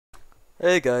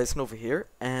Hey guys, Nova here,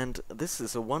 and this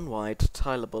is a one-wide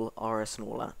tileable RS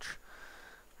NOR latch.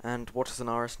 And what is an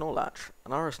RS NOR latch?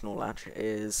 An RS NOR latch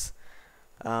is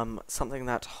something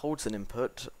that holds an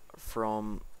input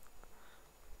from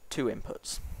two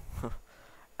inputs,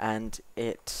 and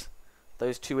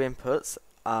those two inputs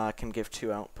can give two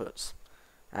outputs,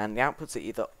 and the outputs are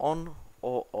either on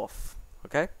or off.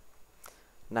 Okay.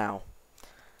 Now,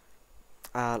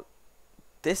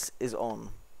 this is on.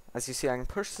 As you see, I can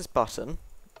push this button,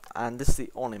 and this is the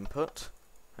on input.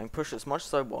 I can push it as much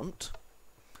as I want,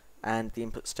 and the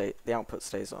output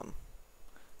stays on.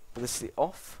 But this is the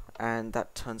off, and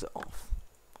that turns it off.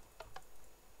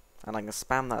 And I can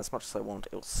spam that as much as I want;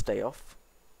 it will stay off.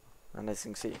 And as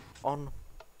you can see, on,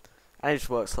 and it just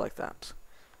works like that.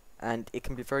 And it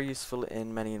can be very useful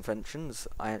in many inventions.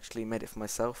 I actually made it for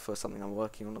myself for something I'm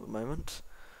working on at the moment.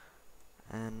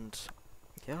 And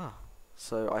yeah.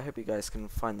 So I hope you guys can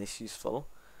find this useful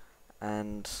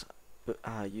and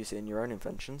use it in your own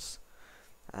inventions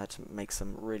to make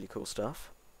some really cool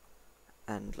stuff.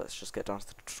 And let's just get down to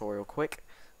the tutorial quick.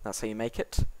 That's how you make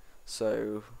it.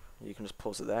 So you can just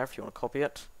pause it there if you want to copy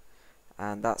it.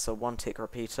 And that's a one-tick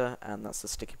repeater, and that's the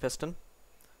sticky piston.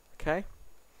 Okay.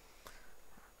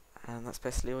 And that's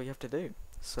basically all you have to do.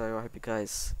 So I hope you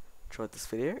guys enjoyed this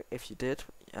video. If you did,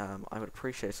 I would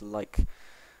appreciate a like,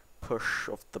 push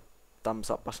of the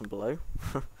thumbs up button below,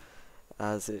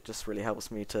 as it just really helps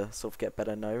me to sort of get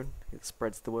better known. It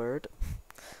spreads the word.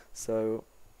 So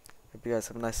hope you guys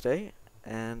have a nice day,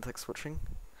 and thanks for watching.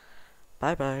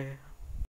 Bye bye.